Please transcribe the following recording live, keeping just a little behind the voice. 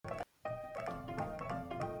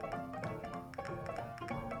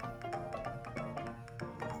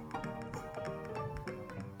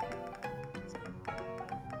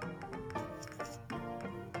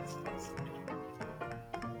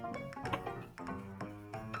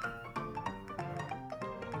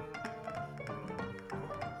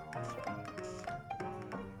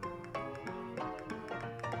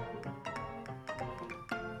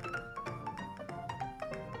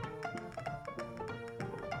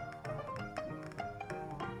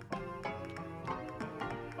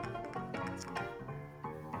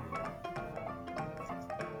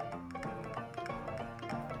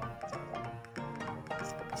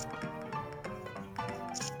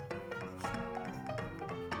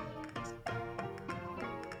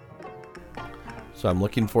So I'm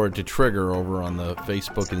looking for it to trigger over on the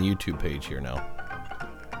Facebook and YouTube page here now.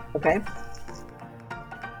 Okay.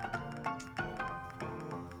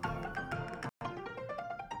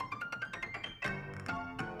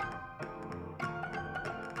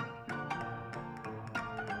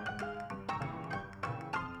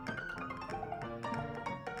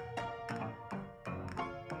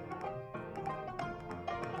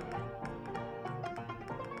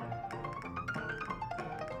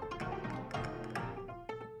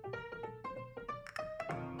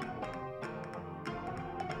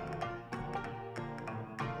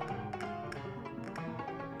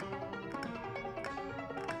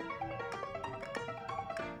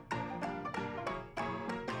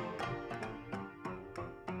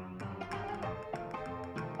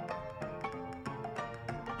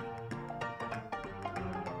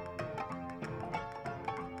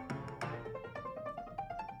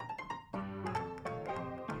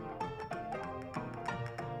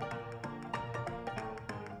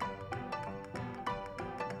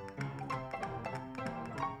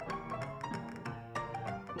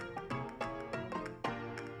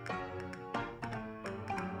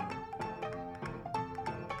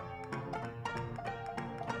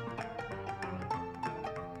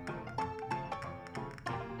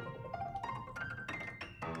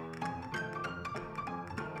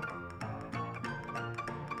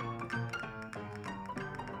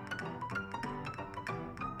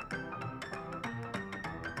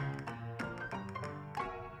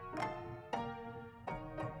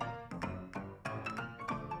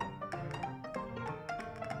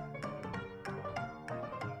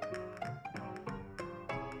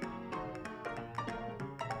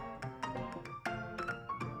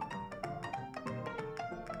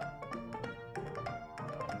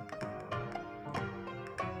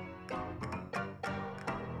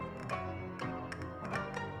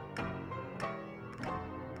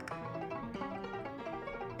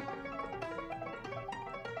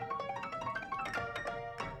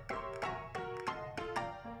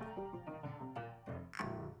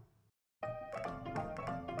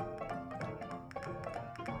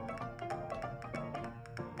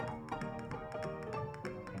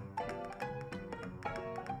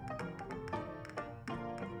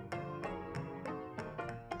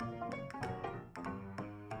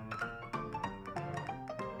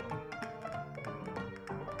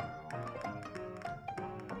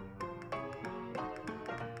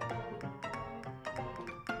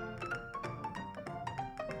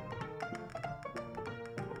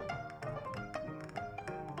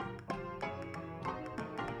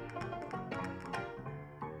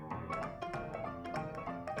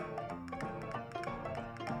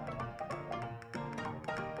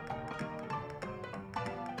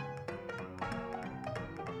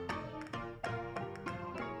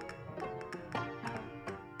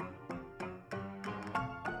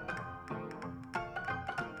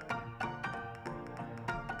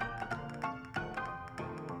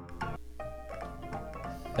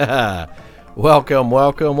 Welcome.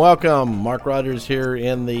 Mark Rogers here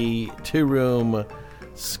in the two-room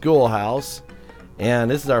schoolhouse. And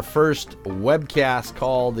this is our first webcast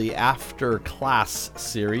called the After Class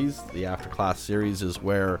Series. The After Class Series is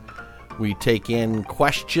where we take in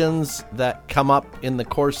questions that come up in the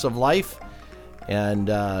course of life and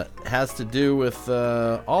has to do with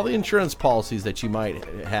all the insurance policies that you might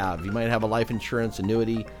have. You might have a life insurance,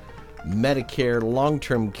 annuity, Medicare,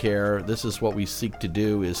 long-term care. This is what we seek to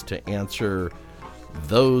do, is to answer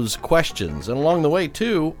those questions. And along the way,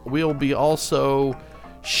 too, we'll be also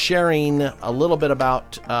sharing a little bit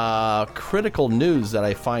about critical news that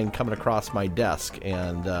I find coming across my desk.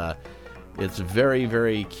 And it's very,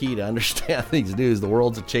 very key to understand these news. The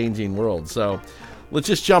world's a changing world. So let's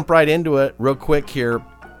just jump right into it real quick here.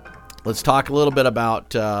 Let's talk a little bit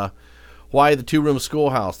about why the two-room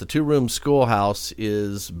schoolhouse. The two-room schoolhouse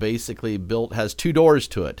is basically built, has two doors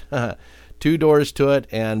to it. Two doors to it,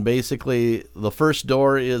 and basically the first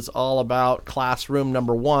door is all about classroom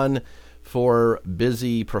number one for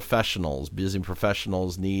busy professionals. Busy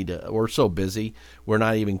professionals we're so busy, we're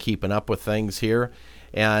not even keeping up with things here.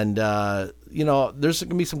 And, there's going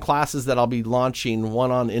to be some classes that I'll be launching,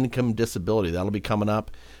 one on income disability. That'll be coming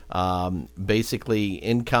up. Basically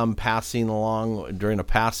income passing along during a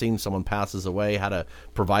passing, someone passes away, how to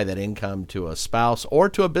provide that income to a spouse or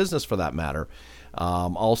to a business for that matter.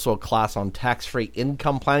 Also a class on tax-free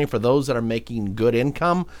income planning for those that are making good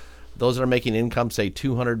income. Those that are making income, say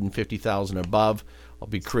 $250,000 above. I'll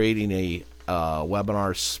be creating a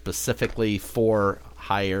webinar specifically for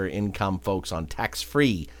higher income folks on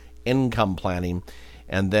tax-free income planning,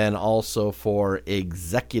 and then also for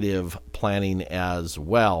executive planning as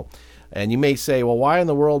well. And you may say, well, why in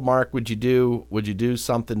the world, Mark, would you do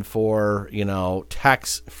something for,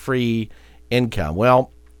 tax-free income?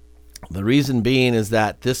 Well, the reason being is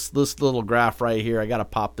that this little graph right here, I got to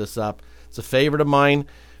pop this up. It's a favorite of mine.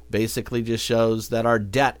 Basically just shows that our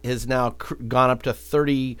debt has now gone up to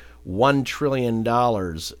 $31 trillion,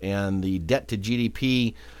 and the debt to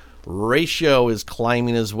GDP ratio is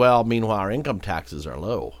climbing as well. Meanwhile, our income taxes are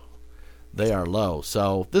low. They are low.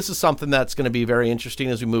 So this is something that's going to be very interesting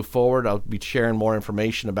as we move forward. I'll be sharing more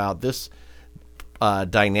information about this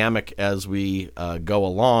dynamic as we go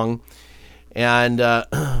along. And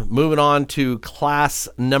moving on to class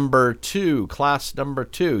number two. Class number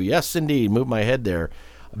two. Yes, indeed. Move my head there.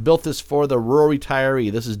 I built this for the rural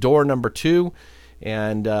retiree. This is door number 2.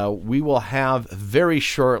 And we will have very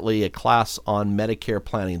shortly a class on Medicare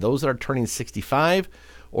planning. Those that are turning 65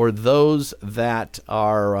 or those that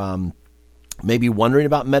are maybe wondering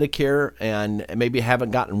about Medicare and maybe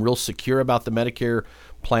haven't gotten real secure about the Medicare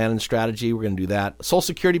plan and strategy, we're going to do that. Social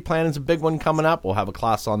Security plan is a big one coming up. We'll have a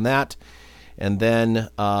class on that. And then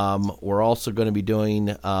we're also going to be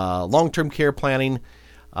doing long-term care planning.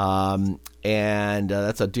 And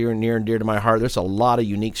that's a near and dear to my heart. There's a lot of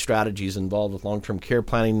unique strategies involved with long-term care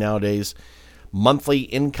planning nowadays. Monthly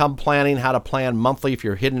income planning, how to plan monthly if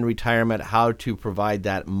you're hidden retirement, how to provide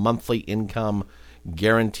that monthly income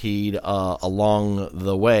guaranteed along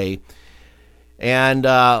the way. And,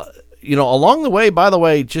 along the way, by the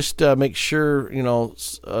way, just make sure,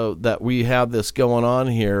 that we have this going on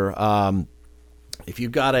here. If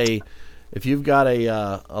you've got a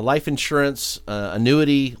life insurance,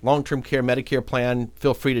 annuity, long-term care, Medicare plan,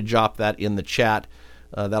 feel free to drop that in the chat.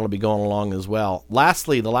 That'll be going along as well.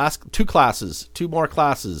 Lastly, the last two more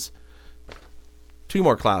classes.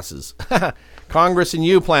 Congress and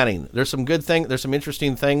you planning. There's some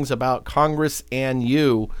interesting things about Congress and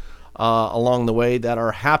you along the way that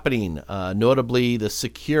are happening. Notably, the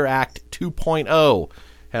Secure Act 2.0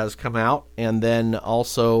 has come out, and then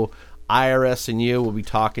also IRS and you will be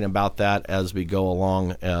talking about that as we go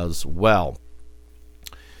along as well.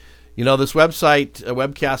 This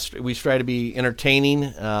webcast, we try to be entertaining.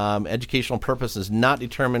 Educational purpose is not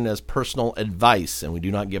determined as personal advice, and we do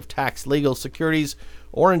not give tax, legal, securities,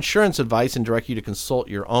 or insurance advice and direct you to consult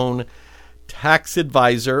your own tax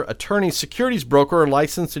advisor, attorney, securities broker, or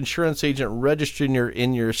licensed insurance agent registered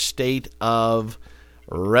in your state of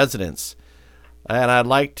residence. And I'd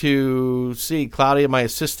like to see Claudia, my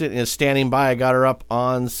assistant, is standing by. I got her up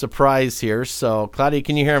on surprise here. So, Claudia,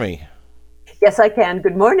 can you hear me? Yes, I can.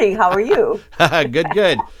 Good morning. How are you?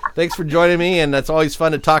 Good. Thanks for joining me, and it's always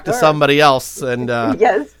fun to talk to somebody else. And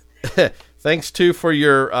yes. Thanks, too, for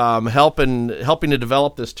your helping to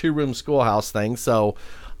develop this two-room schoolhouse thing. So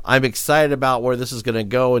I'm excited about where this is going to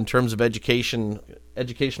go in terms of educational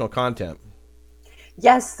content.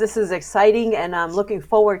 Yes, this is exciting, and I'm looking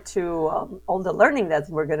forward to all the learning that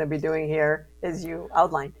we're going to be doing here, as you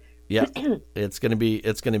outlined. Yeah, it's going to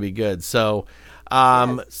be good. So,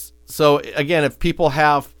 So again, if people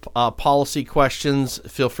have policy questions,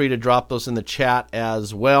 feel free to drop those in the chat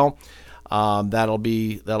as well. That'll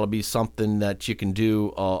be something that you can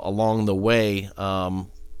do along the way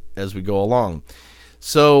as we go along.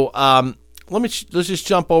 So let's just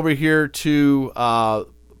jump over here to.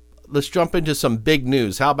 Let's jump into some big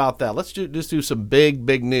news. How about that? Let's just do some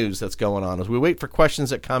big news that's going on. As we wait for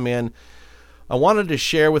questions that come in, I wanted to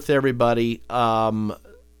share with everybody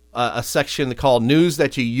a section called News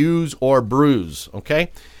That You Use or Bruise,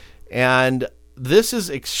 okay? And this is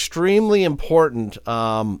extremely important.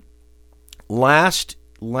 Last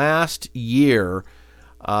year,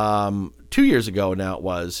 2 years ago now it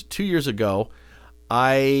was, 2 years ago,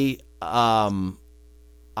 I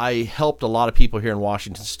helped a lot of people here in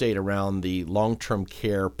Washington State around the long-term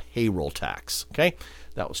care payroll tax. Okay,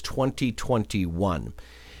 that was 2021,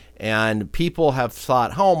 and people have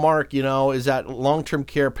thought, "Oh, Mark, is that long-term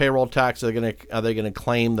care payroll tax? Are they going to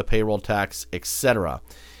claim the payroll tax, etc.?"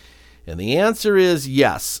 And the answer is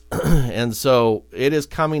yes. And so it is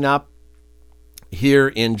coming up here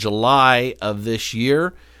in July of this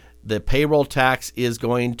year. The payroll tax is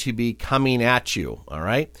going to be coming at you. All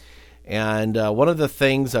right. And one of the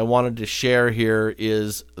things I wanted to share here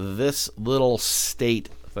is this little state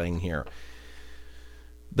thing here.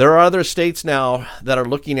 There are other states now that are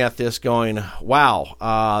looking at this going,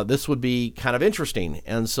 wow, this would be kind of interesting.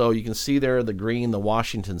 And so you can see there the green, the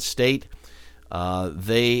Washington State.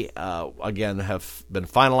 They, again, have been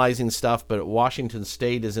finalizing stuff, but Washington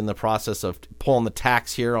State is in the process of pulling the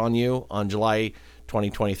tax here on you on July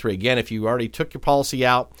 2023. Again, if you already took your policy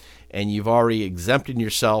out and you've already exempted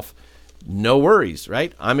yourself, no worries,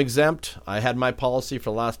 right? I'm exempt. I had my policy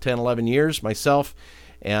for the last 10, 11 years myself.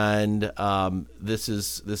 And this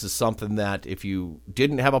is something that if you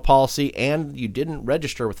didn't have a policy and you didn't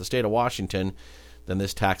register with the state of Washington, then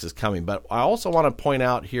this tax is coming. But I also want to point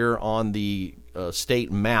out here on the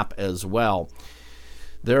state map as well,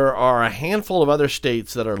 there are a handful of other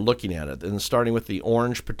states that are looking at it. And starting with the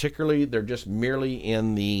orange particularly, they're just merely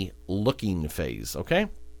in the looking phase, okay?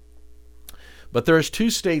 But there's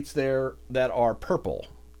 2 states there that are purple,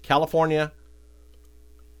 California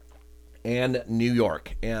and New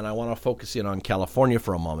York. And I want to focus in on California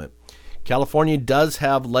for a moment. California does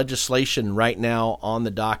have legislation right now on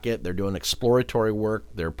the docket. They're doing exploratory work.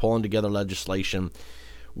 They're pulling together legislation.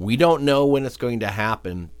 We don't know when it's going to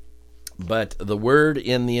happen, but the word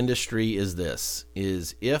in the industry is this,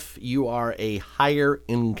 is if you are a higher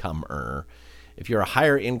income earner, if you're a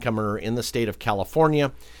higher income earner in the state of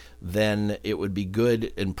California, then it would be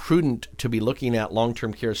good and prudent to be looking at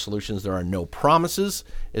long-term care solutions. There are no promises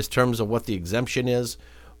in terms of what the exemption is,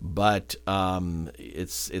 but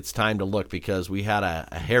it's time to look, because we had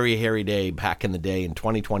a hairy day back in the day in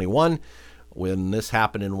 2021 when this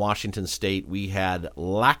happened in Washington State. We had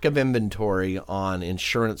lack of inventory on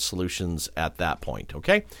insurance solutions at that point,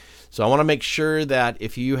 okay? So I want to make sure that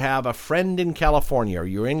if you have a friend in California or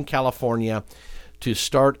you're in California, to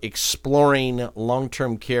start exploring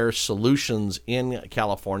long-term care solutions in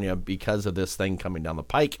California because of this thing coming down the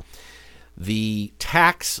pike. The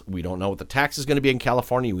tax, we don't know what the tax is going to be in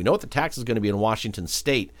California. We know what the tax is going to be in Washington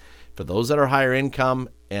State. For those that are higher income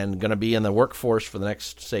and going to be in the workforce for the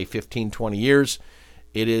next, say, 15, 20 years,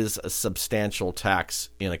 it is a substantial tax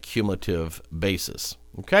in a cumulative basis.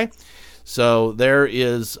 Okay? So there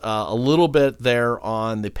is a little bit there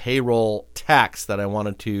on the payroll tax that I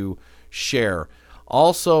wanted to share.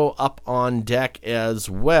 Also up on deck as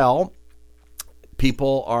well,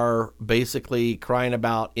 people are basically crying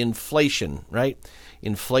about inflation, right?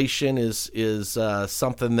 Inflation is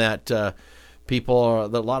something that people are,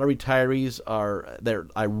 that a lot of retirees are there.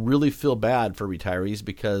 I really feel bad for retirees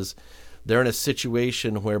because they're in a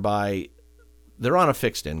situation whereby they're on a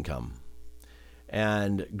fixed income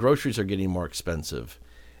and groceries are getting more expensive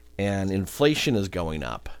and inflation is going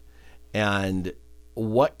up. And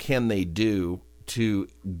what can they do to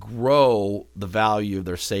grow the value of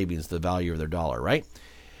their savings, the value of their dollar, right?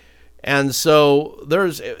 And so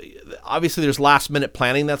there's last minute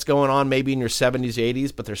planning that's going on maybe in your 70s,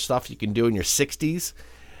 80s, but there's stuff you can do in your 60s.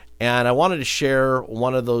 And I wanted to share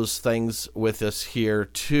one of those things with us here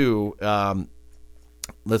too.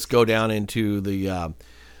 Let's go down into the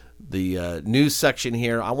news section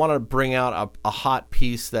here. I want to bring out a hot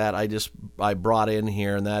piece that I brought in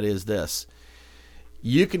here, and that is this.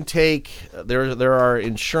 You can take, there are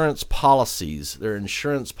insurance policies. There are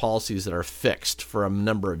insurance policies that are fixed for a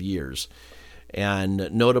number of years. And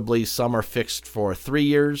notably, some are fixed for 3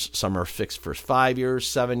 years, some are fixed for 5 years,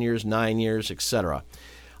 7 years, 9 years, etc.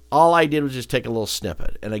 All I did was just take a little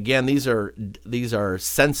snippet. And again, these are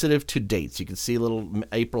sensitive to dates. You can see a little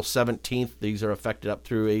April 17th. These are affected up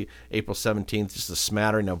through April 17th, just a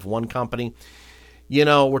smattering of one company. You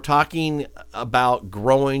know, we're talking about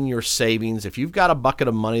growing your savings. If you've got a bucket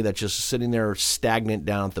of money that's just sitting there stagnant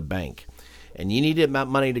down at the bank and you need that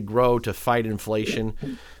money to grow to fight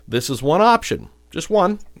inflation, this is one option, just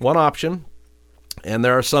one option. And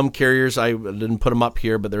there are some carriers, I didn't put them up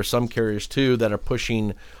here, but there are some carriers too that are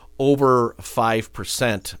pushing over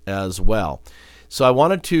 5% as well. So I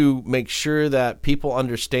wanted to make sure that people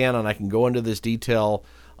understand, and I can go into this detail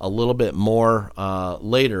a little bit more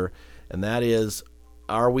later, and that is,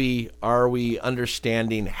 Are we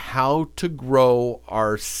understanding how to grow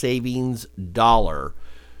our savings dollar?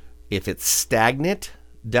 If it's stagnant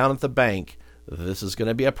down at the bank, this is going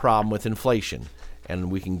to be a problem with inflation.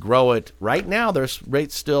 And we can grow it. Right now, there's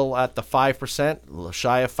rates still at the 5%,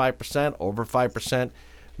 shy of 5%, over 5%.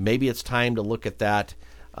 Maybe it's time to look at that,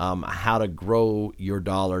 how to grow your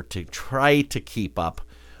dollar to try to keep up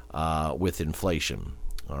with inflation.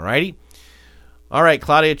 All righty? All right,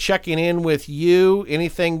 Claudia, checking in with you.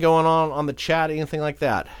 Anything going on the chat, anything like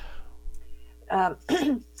that?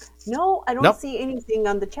 No, I don't see anything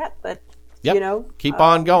on the chat, but, keep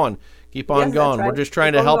on going. Keep on going. Right. We're just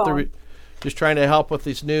trying to help with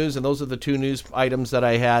this news, and those are the 2 news items that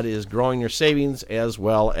I had, is growing your savings as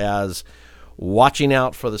well as watching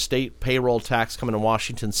out for the state payroll tax coming to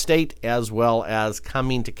Washington State, as well as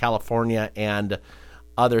coming to California and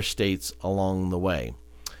other states along the way.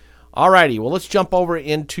 All righty, well, let's jump over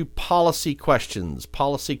into policy questions.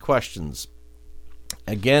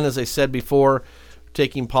 Again, as I said before,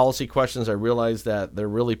 taking policy questions, I realized that there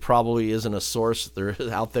really probably isn't a source there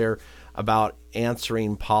out there about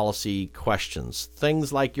answering policy questions.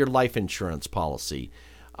 Things like your life insurance policy.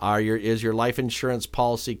 Is your life insurance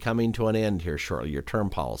policy coming to an end here shortly? Your term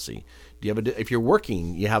policy. Do you have if you're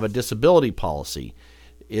working, you have a disability policy.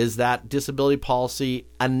 Is that disability policy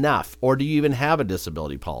enough, or do you even have a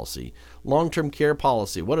disability policy? Long-term care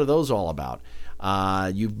policy. What are those all about?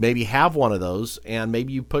 You maybe have one of those, and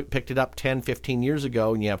maybe you picked it up 10, 15 years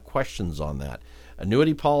ago, and you have questions on that.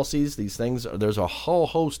 Annuity policies, these things, there's a whole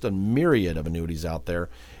host, a myriad of annuities out there,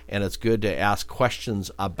 and it's good to ask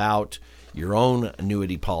questions about your own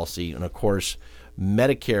annuity policy. And of course,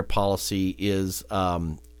 Medicare policy is a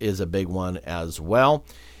big one as well.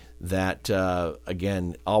 That,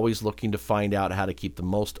 again, always looking to find out how to keep the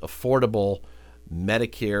most affordable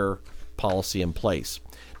Medicare policy in place.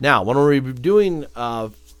 Now, when we're doing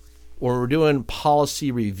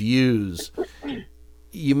policy reviews,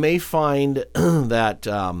 you may find that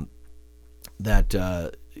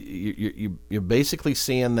you're basically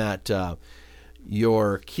seeing that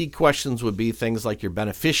your key questions would be things like your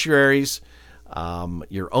beneficiaries,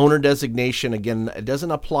 your owner designation. Again, it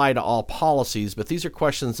doesn't apply to all policies, but these are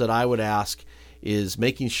questions that I would ask, is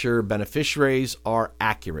making sure beneficiaries are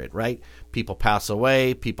accurate, right? People pass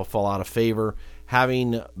away, people fall out of favor.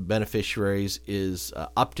 Having beneficiaries is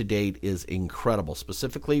up to date is incredible,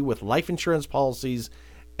 specifically with life insurance policies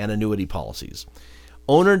and annuity policies.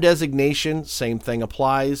 Owner designation, same thing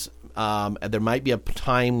applies. There might be a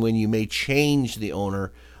time when you may change the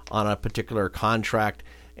owner on a particular contract,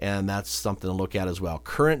 and that's something to look at as well.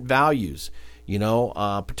 Current values,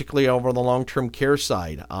 particularly over the long-term care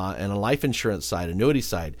side and a life insurance side, annuity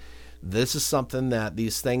side. This is something that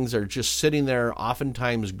these things are just sitting there,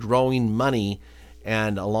 oftentimes growing money,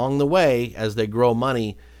 and along the way, as they grow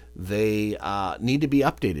money, they need to be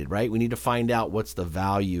updated, right? We need to find out what's the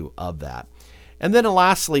value of that. And then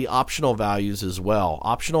lastly, optional values as well.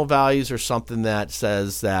 Optional values are something that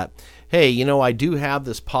says that, hey, I do have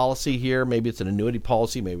this policy here. Maybe it's an annuity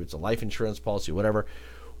policy, maybe it's a life insurance policy, whatever.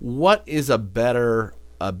 What is a better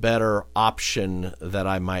option that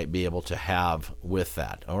I might be able to have with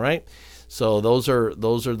that? All right. So those are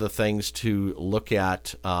the things to look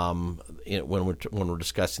at when we're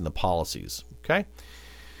discussing the policies.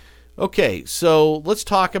 Okay. So let's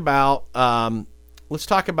talk about a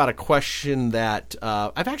question that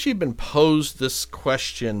I've actually been posed this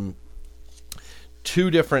question two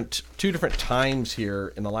different times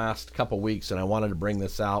here in the last couple weeks, and I wanted to bring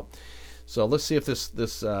this out. So let's see if this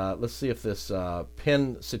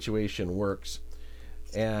pen situation works.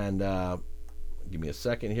 And give me a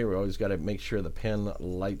second here. We always got to make sure the pen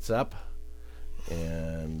lights up.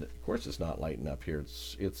 And of course, it's not lighting up here.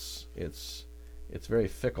 It's very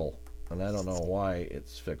fickle, and I don't know why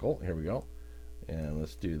it's fickle. Here we go. And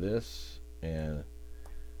let's do this, and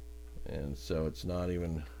so it's not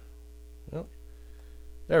even. Oh,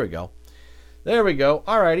 there we go.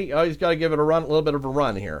 Alrighty, always got to give it a little bit of a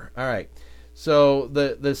run here. All right. So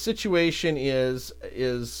the situation is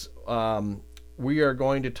we are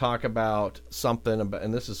going to talk about something about,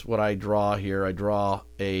 and this is what I draw here. I draw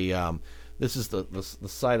a this is the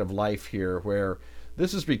side of life here, where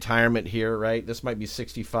this is retirement here, right? This might be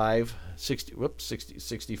 65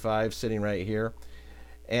 sitting right here.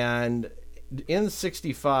 And in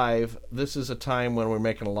 65, this is a time when we're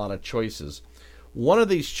making a lot of choices. One of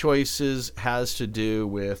these choices has to do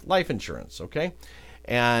with life insurance, okay?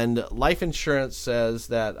 And life insurance says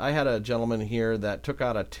that I had a gentleman here that took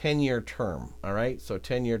out a 10-year term, all right? So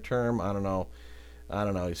 10-year term, I don't know,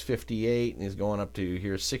 he's 58 and he's going up to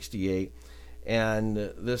here 68. And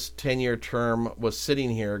this 10-year term was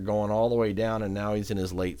sitting here going all the way down, and now he's in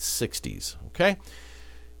his late 60s, okay?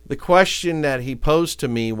 The question that he posed to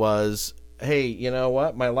me was, hey, you know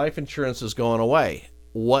what? My life insurance is going away.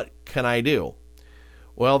 What can I do?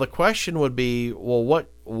 Well, the question would be, well,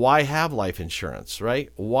 why have life insurance,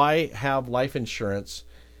 right? Why have life insurance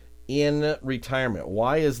in retirement?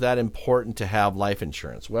 Why is that important to have life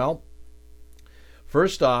insurance? Well,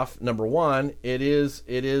 first off, number one, it is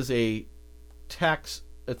a tax,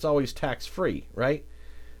 it's always tax-free, right?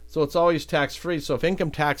 So it's always tax-free. So if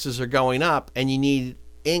income taxes are going up and you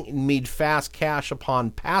need fast cash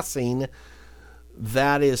upon passing,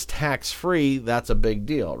 that is tax-free. That's a big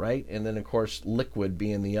deal, right? And then, of course, liquid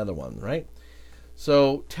being the other one, right?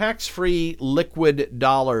 So tax-free liquid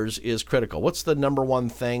dollars is critical. What's the number one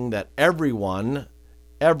thing that everyone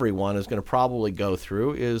is going to probably go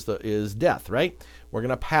through is death, right? We're going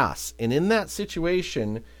to pass. And in that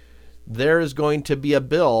situation, there is going to be a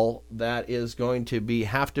bill that is going to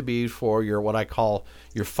have to be for your, what I call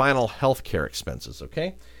your final health care expenses,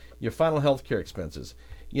 okay? your final health care expenses.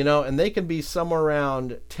 And they can be somewhere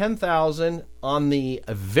around $10,000 on the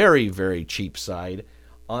very, very cheap side,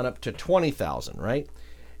 on up to $20,000, right?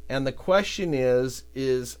 And the question is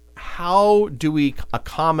how do we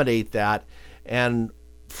accommodate that? And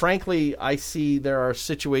frankly, I see there are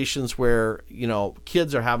situations where,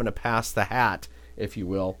 kids are having to pass the hat, if you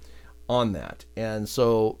will, on that. And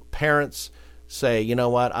so parents say, you know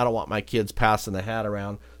what, I don't want my kids passing the hat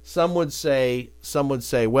around. Some would say,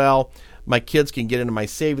 well, my kids can get into my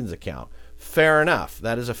savings account. Fair enough.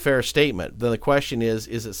 That is a fair statement. Then the question is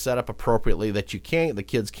it set up appropriately that the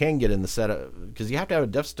kids can get in the setup? Because you have to have a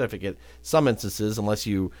death certificate in some instances unless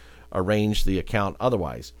you arrange the account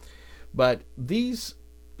otherwise. But these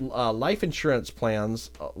life insurance plans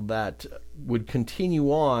that would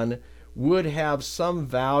continue on would have some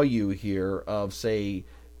value here of, say,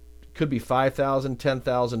 could be $5,000,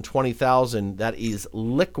 $10,000, $20,000 that is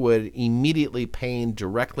liquid, immediately paying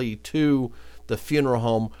directly to the funeral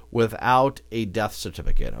home without a death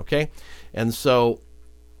certificate, okay? And so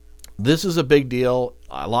this is a big deal.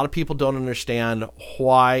 A lot of people don't understand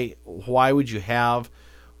why would you have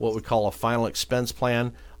what we call a final expense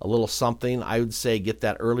plan, a little something. I would say get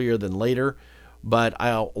that earlier than later. But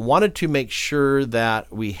I wanted to make sure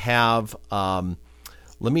that we have,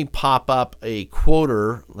 let me pop up a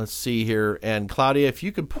quoter. Let's see here. And Claudia, if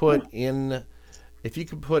you could put in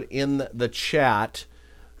the chat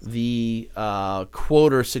the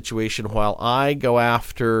quoter situation while I'm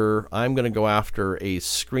going to go after a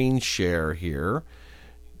screen share here.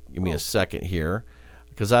 Give me a second here,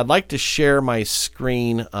 because I'd like to share my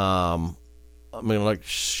screen. I'm going to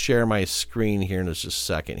share my screen here in just a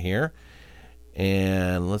second here.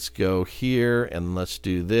 And let's go here and let's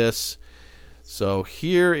do this. So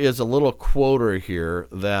here is a little quoter here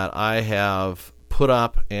that I have put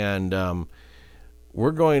up, and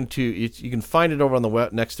we're going to, you can find it over on the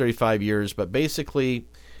web, Next 35 Years, but basically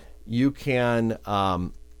you can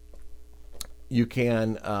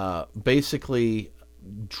basically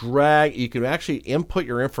you can actually input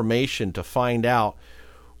your information to find out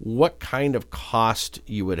what kind of cost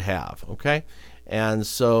you would have, okay? And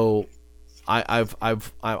so I'm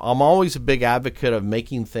always a big advocate of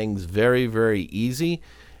making things very, very easy,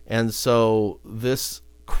 and so this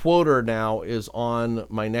quoter now is on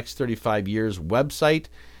my Next 35 Years website,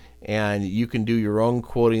 and you can do your own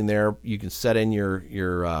quoting there. You can set in your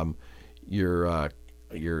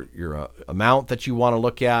amount that you want to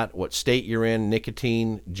look at, what state you're in,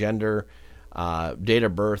 nicotine, gender, date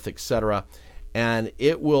of birth, etc., and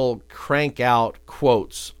it will crank out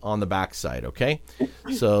quotes on the backside, okay?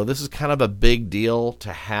 So this is kind of a big deal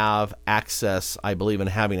to have access. I believe in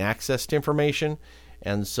having access to information.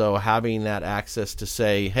 And so having that access to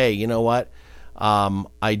say, hey, you know what,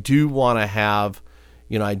 I do want to have,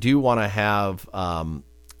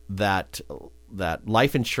 that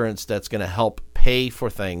life insurance that's going to help pay for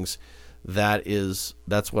things. That's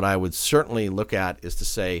what I would certainly look at, is to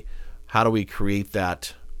say, how do we create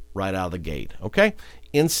that right out of the gate? Okay,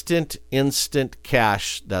 instant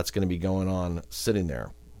cash that's going to be going on sitting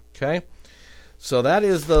there. Okay, so that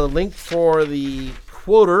is the link for the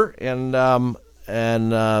quoter, and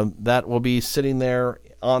that will be sitting there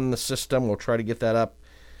on the system. We'll try to get that up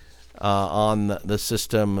on the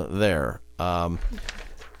system there.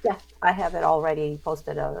 Yeah, I have it already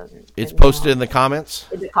posted. It's posted in the comments?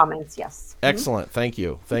 In the comments, yes. Excellent.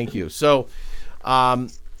 Mm-hmm. Thank you. So,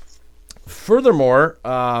 furthermore,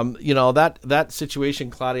 that situation,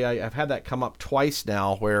 Claudia, I've had that come up twice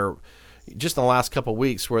now, where just in the last couple of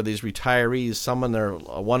weeks, where these retirees,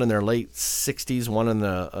 one in their late 60s, one in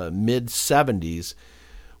the mid 70s,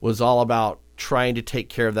 was all about trying to take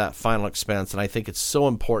care of that final expense. And I think it's so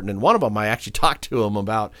important. And one of them, I actually talked to him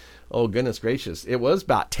about, oh goodness gracious, it was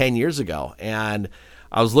about 10 years ago, and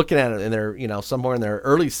I was looking at it in their, somewhere in their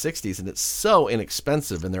early 60s, and it's so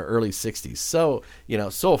inexpensive in their early 60s, so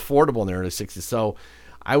affordable in their early 60s. So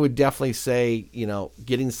I would definitely say,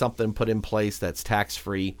 getting something put in place that's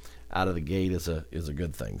tax-free out of the gate is a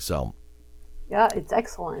good thing. So, yeah, it's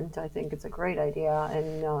excellent. I think it's a great idea,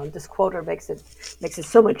 and this quoter makes it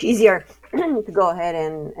so much easier to go ahead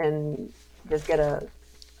and just get a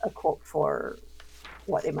quote for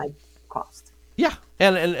what it might cost. Yeah,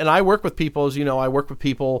 and I work with people, as you know. I work with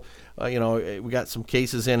people. We got some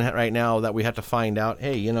cases in right now that we have to find out.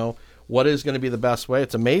 Hey, what is going to be the best way?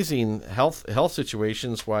 It's amazing health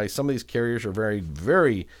situations why some of these carriers are very,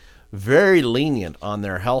 very, very lenient on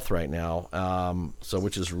their health right now. So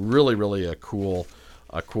which is really, really a cool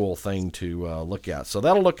thing to look at. So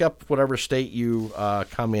that'll look up whatever state you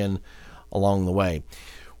come in along the way.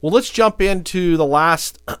 Well, let's jump into the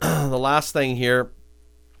last thing here.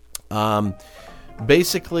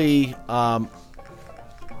 basically,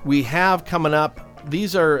 we have coming up,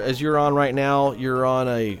 these are, as you're on right now, you're on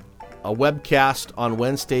a webcast on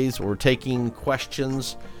Wednesdays where we're taking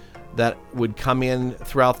questions that would come in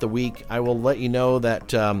throughout the week. I will let you know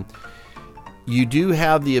that you do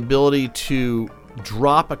have the ability to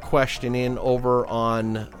drop a question in over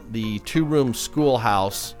on the Two Room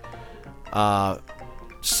Schoolhouse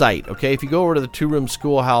site. Okay, if you go over to the Two Room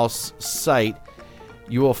Schoolhouse site,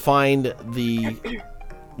 you will find the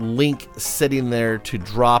link sitting there to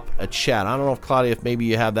drop a chat. I don't know if Claudia, if maybe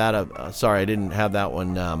you have that. Sorry, I didn't have that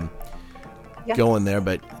one going there,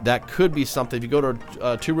 but that could be something. If you go to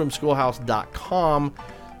tworoomschoolhouse.com,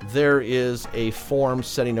 there is a form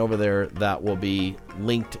sitting over there that will be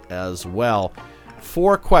linked as well.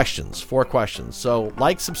 4 questions. So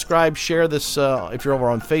like, subscribe, share this if you're over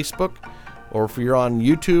on Facebook, or if you're on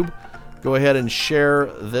YouTube, go ahead and share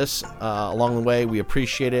this along the way. We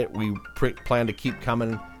appreciate it. We plan to keep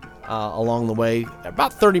coming along the way.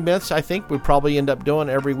 About 30 minutes, I think, we probably end up doing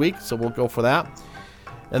every week, so we'll go for that.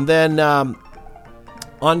 And then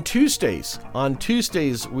on Tuesdays,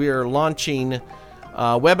 we are launching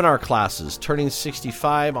webinar classes, Turning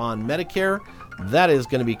 65 on Medicare. That is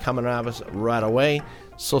going to be coming at us right away.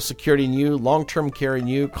 Social Security and you, long-term care and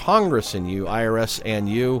you, Congress and you, IRS and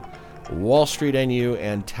you, Wall Street and you,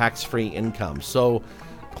 and tax-free income. So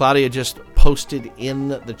Claudia just posted in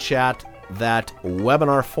the chat that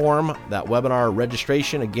webinar form, that webinar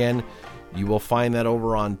registration. Again, you will find that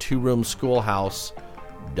over on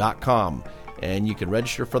tworoomschoolhouse.com, and you can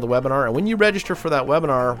register for the webinar. And when you register for that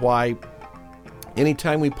webinar,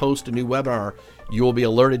 anytime we post a new webinar, you will be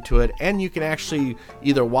alerted to it, and you can actually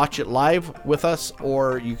either watch it live with us,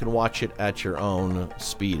 or you can watch it at your own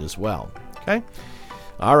speed as well. Okay?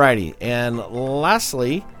 Alrighty. And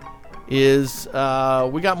lastly is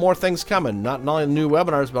we got more things coming. Not only new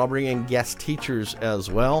webinars, but I'll bring in guest teachers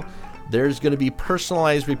as well. There's going to be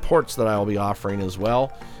personalized reports that I will be offering as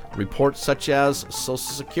well. Reports such as Social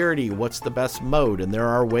Security, what's the best mode, and there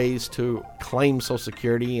are ways to claim Social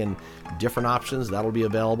Security and different options that will be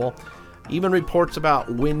available. Even reports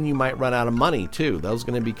about when you might run out of money too. Those are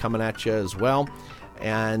going to be coming at you as well.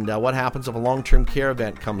 And what happens if a long-term care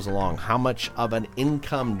event comes along? How much of an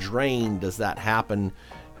income drain does that happen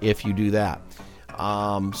if you do that?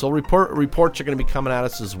 So reports are going to be coming at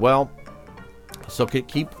us as well. So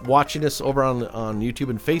keep watching us over on YouTube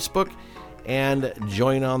and Facebook, and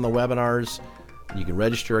join on the webinars. You can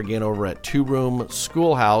register again over at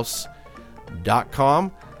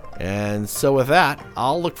tworoomschoolhouse.com. And so with that,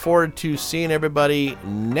 I'll look forward to seeing everybody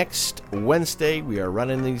next Wednesday. We are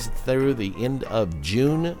running these through the end of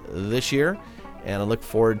June this year, and I look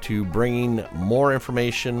forward to bringing more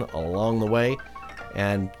information along the way.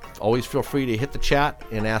 And always feel free to hit the chat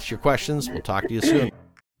and ask your questions. We'll talk to you soon.